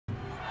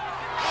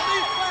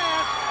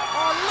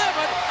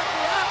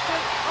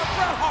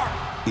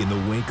In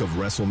the wake of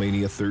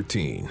WrestleMania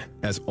 13,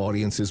 as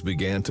audiences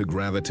began to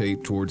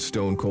gravitate towards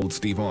Stone Cold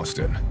Steve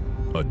Austin,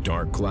 a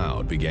dark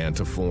cloud began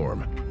to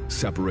form,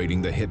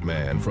 separating the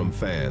Hitman from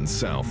fans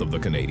south of the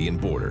Canadian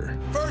border.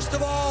 First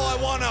of all,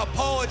 I want to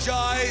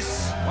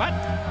apologize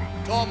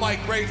to all my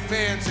great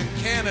fans in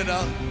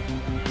Canada.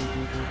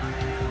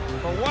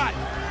 For what?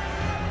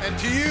 And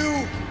to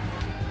you,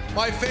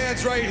 my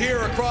fans right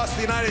here across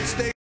the United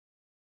States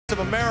of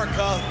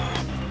America,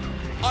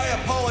 I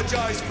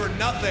apologize for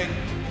nothing.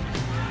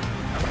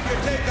 You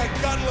take a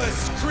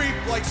gunless creep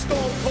like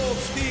Stone Cold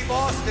Steve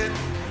Austin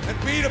and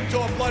beat him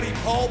to a bloody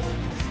pulp,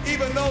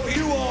 even though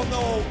you all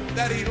know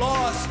that he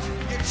lost.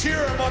 You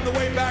cheer him on the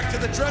way back to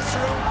the dressing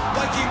room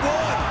like he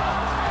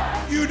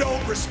won. You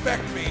don't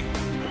respect me.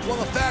 Well,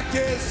 the fact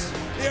is,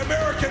 the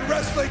American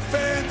wrestling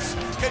fans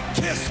can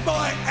kiss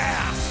my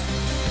ass.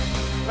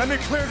 Let me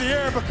clear the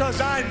air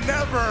because I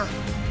never,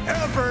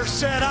 ever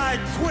said I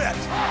quit.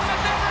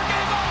 Austin never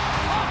gave up!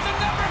 Austin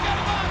never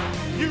gave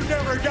up! You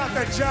never got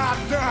the job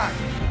done.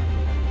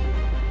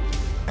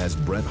 As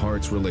Bret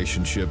Hart's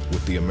relationship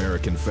with the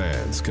American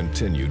fans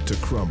continued to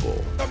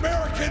crumble,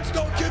 Americans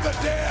don't give a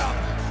damn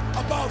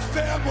about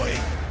family.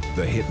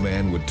 the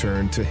Hitman would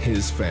turn to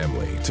his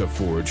family to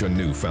forge a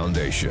new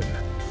foundation.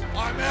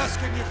 I'm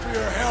asking you for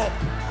your help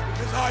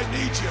because I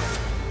need you.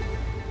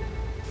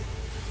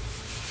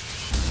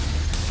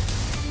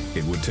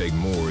 It would take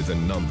more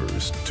than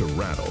numbers to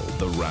rattle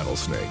the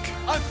rattlesnake.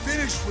 I'm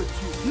finished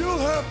with you. You'll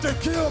have to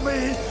kill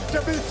me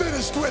to be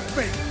finished with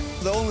me.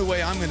 The only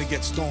way I'm going to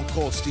get Stone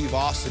Cold Steve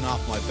Austin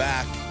off my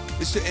back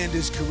is to end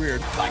his career.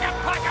 Like a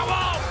pack of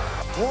wolves!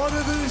 One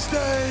of these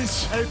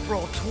days,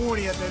 April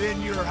 20th at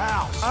In Your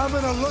House, I'm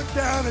gonna look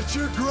down at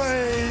your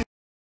grave.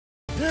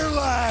 Here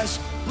lies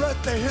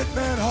Bret the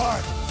Hitman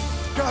Hart.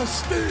 Cause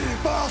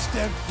Steve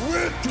Austin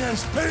whipped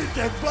his pink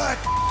and black.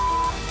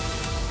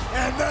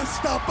 And that's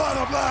the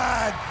bottom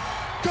line.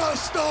 Cause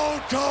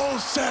Stone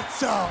Cold said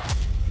so.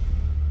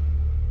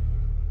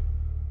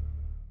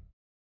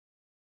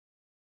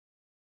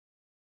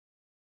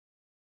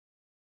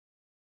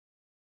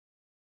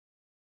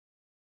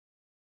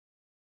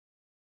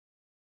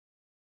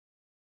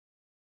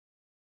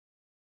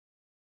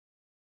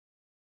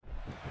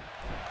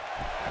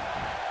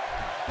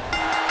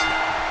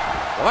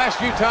 The last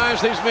few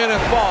times these men have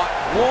fought,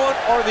 one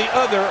or the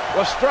other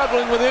was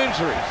struggling with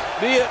injuries,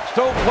 be it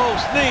Stone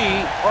Cold's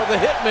knee or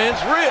the Hitman's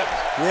ribs.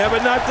 Yeah,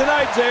 but not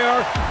tonight, JR.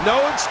 No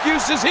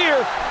excuses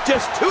here.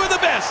 Just two of the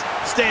best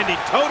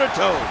standing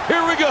toe-to-toe.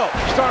 Here we go,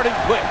 starting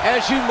quick,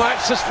 as you might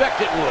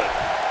suspect it would.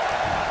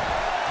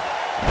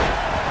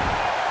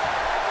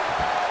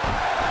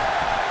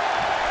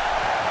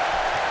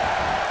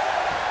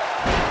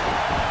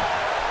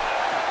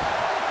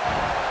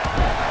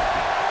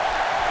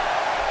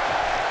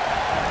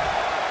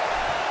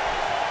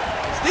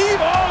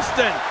 Steve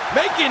Austin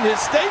making his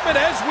statement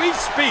as we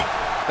speak.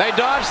 They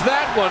dodged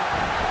that one.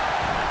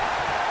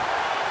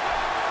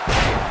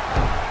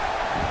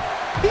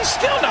 He's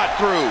still not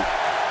through.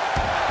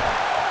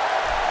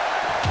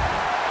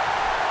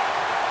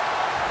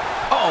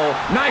 Uh-oh,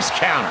 nice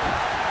counter.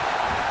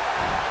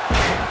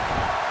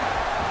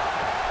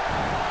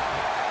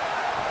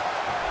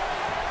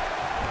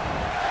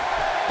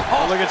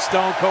 Oh, look at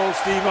Stone Cold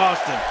Steve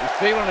Austin. He's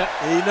feeling it.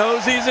 He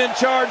knows he's in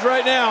charge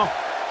right now.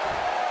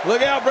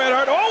 Look out, Bret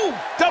Hart. Oh,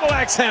 double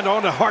axe handle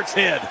onto Hart's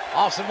head.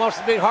 Austin wants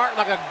to beat Hart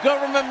like a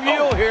government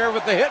mule here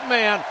with the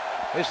Hitman.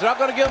 He's not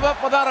going to give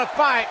up without a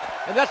fight,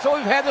 and that's what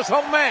we've had this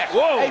whole match.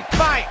 Whoa. A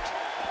fight.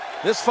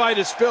 This fight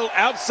is spilled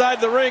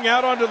outside the ring,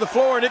 out onto the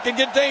floor, and it can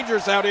get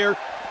dangerous out here.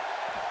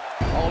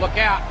 Oh, look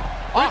out.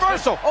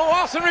 Reversal. Oh,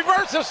 Austin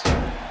reverses.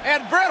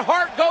 And Bret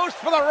Hart goes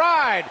for the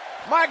ride.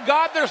 My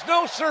God, there's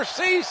no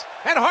surcease,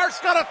 and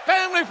Hart's got a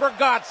family, for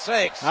God's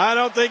sakes. I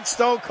don't think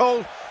Stone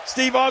Cold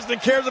Steve Austin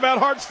cares about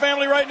Hart's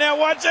family right now.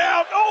 Watch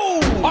out.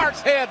 Oh!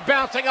 Hart's head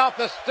bouncing off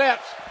the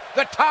steps.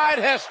 The tide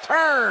has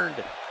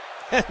turned.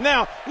 And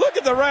now, look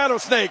at the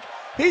rattlesnake.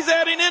 He's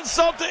adding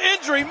insult to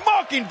injury,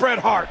 mocking Bret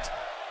Hart.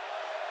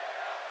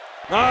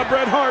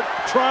 Bret Hart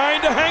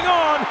trying to hang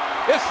on.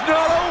 It's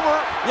not over.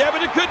 Yeah,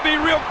 but it could be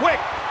real quick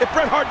if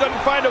Bret Hart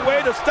doesn't find a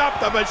way to stop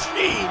the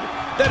machine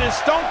that is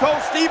Stone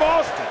Cold Steve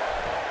Austin.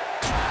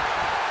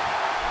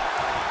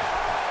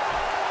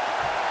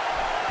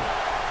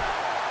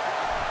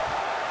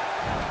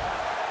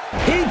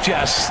 He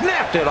just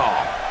snapped it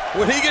off.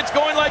 When he gets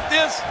going like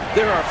this,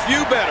 there are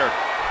few better.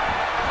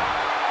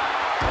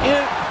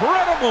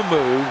 Incredible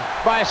move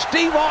by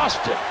Steve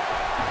Austin.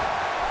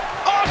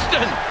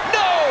 Austin,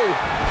 no!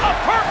 A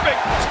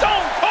perfect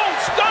Stone Cold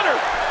stunner.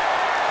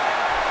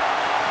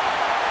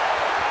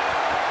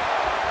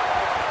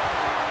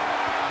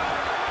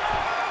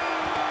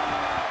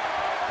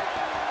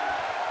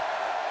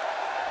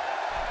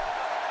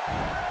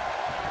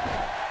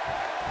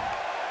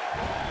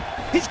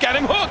 He's got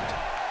him hooked.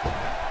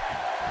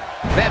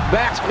 That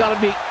back's got to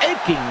be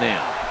aching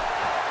now.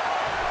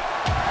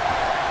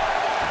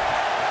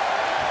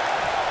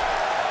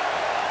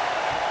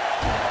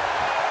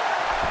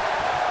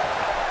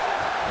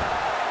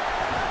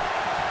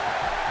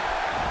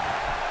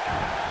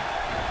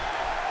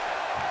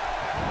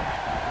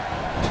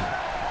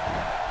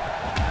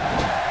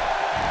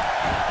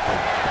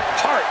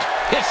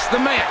 the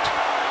mat.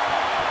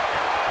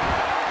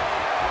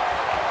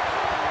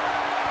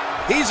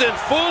 He's in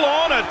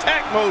full-on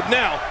attack mode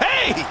now.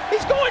 Hey,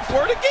 he's going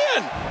for it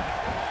again.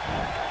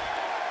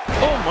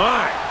 Oh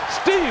my,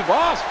 Steve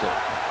Austin.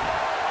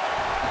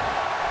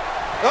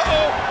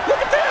 Uh-oh, look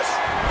at this.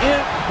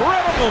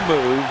 Incredible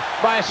move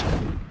by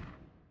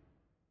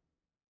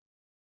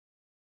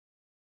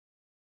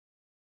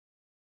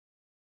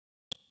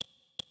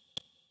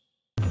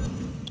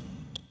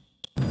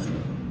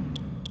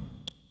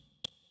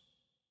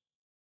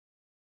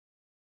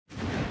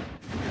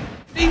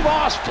Steve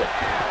Austin.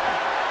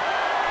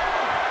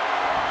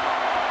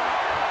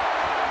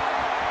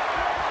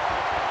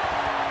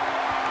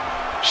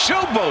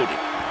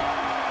 Showboating.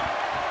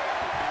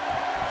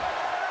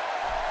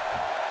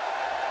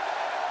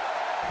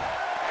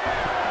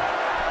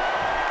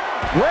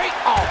 Great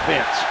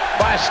offense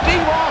by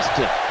Steve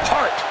Austin.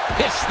 Hart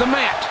hits the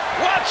mat.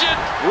 Watch it.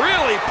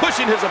 Really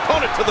pushing his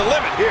opponent to the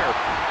limit here.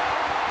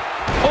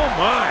 Oh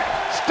my,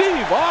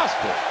 Steve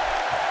Austin.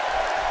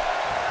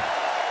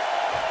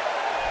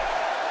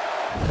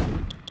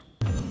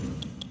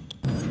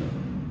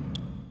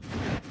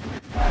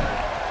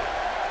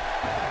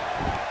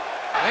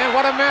 And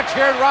what a match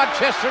here in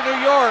Rochester, New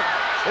York.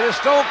 It is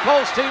Stone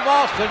Cold Steve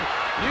Austin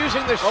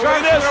using the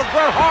sharpshooter of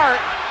Bret Hart.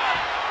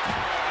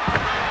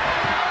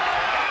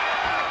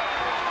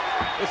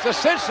 It's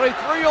essentially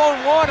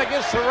 3-on-1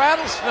 against the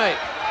Rattlesnake.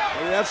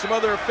 We have some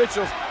other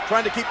officials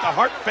trying to keep the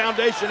Hart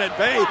Foundation at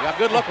bay. Yeah,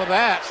 good luck with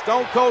that.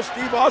 Stone Cold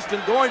Steve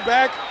Austin going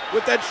back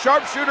with that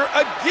sharpshooter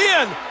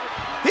again.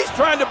 He's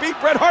trying to beat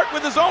Bret Hart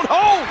with his own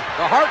hold.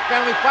 The Hart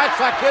family fights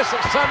like this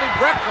at Sunday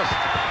breakfast.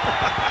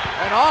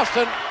 And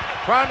Austin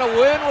trying to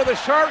win with a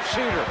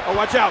sharpshooter. Oh,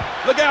 watch out.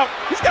 Look out.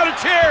 He's got a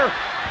chair.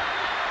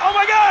 Oh,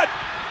 my God.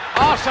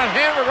 Austin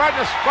hammered right in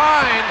the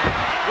spine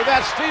with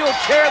that steel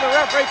chair. The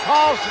referee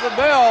calls to the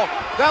bell.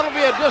 That'll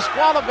be a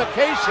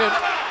disqualification.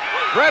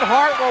 Bret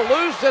Hart will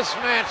lose this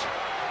match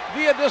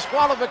via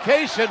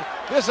disqualification.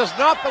 This is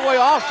not the way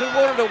Austin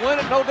wanted to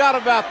win it, no doubt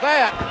about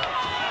that.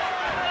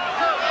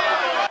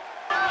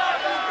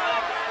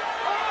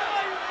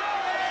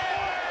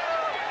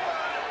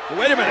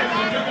 Wait a minute.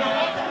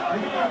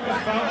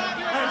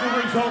 As a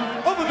result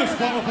of a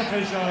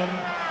disqualification,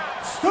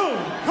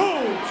 Stone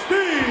Cold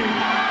Steve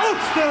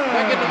Austin.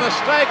 Making the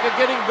mistake of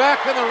getting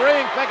back in the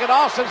ring, thinking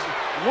Austin's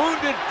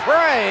wounded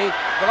prey,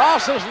 but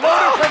Austin's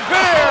loaded for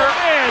beer,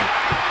 and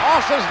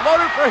Austin's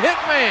loaded for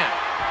Hitman.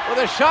 With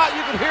a shot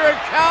you can hear in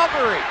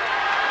Calgary.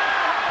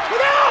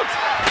 Get out!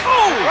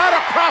 Oh! Right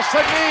across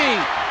the knee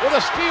with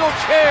a steel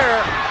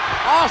chair.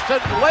 Austin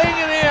laying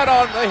it in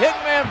on the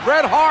Hitman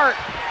Bret Hart.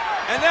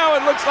 And now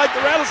it looks like the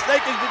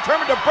Rattlesnake is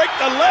determined to break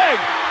the leg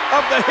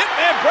of the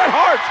Hitman Bret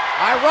Hart.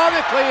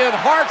 Ironically, in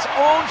Hart's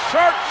own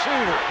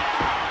sharpshooter.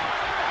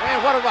 Man,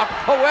 what about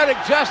poetic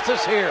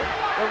justice here?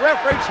 The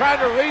referee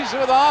trying to reason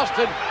with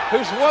Austin,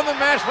 who's won the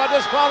match by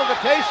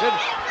disqualification.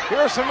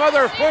 Here are some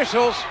other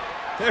officials.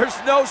 There's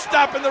no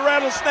stopping the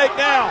Rattlesnake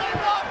now.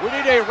 We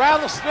need a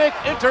Rattlesnake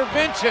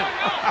intervention.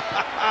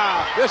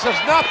 This is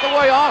not the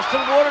way Austin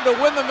wanted to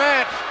win the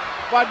match,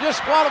 by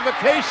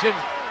disqualification.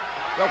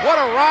 But what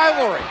a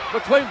rivalry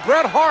between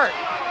Bret Hart,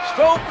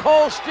 Stone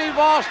Cold Steve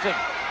Austin,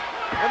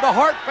 and the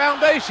Hart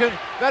Foundation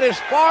that is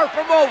far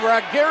from over,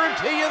 I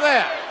guarantee you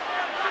that.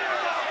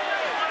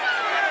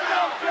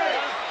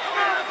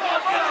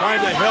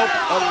 Trying to help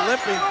a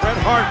limping Bret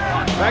Hart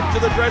back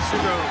to the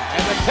dressing room.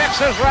 And the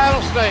Texas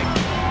Rattlesnake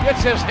gets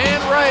his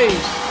hand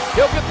raised.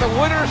 He'll get the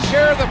winner's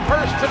share of the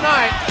purse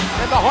tonight,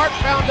 and the Hart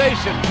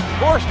Foundation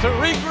forced to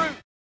regroup.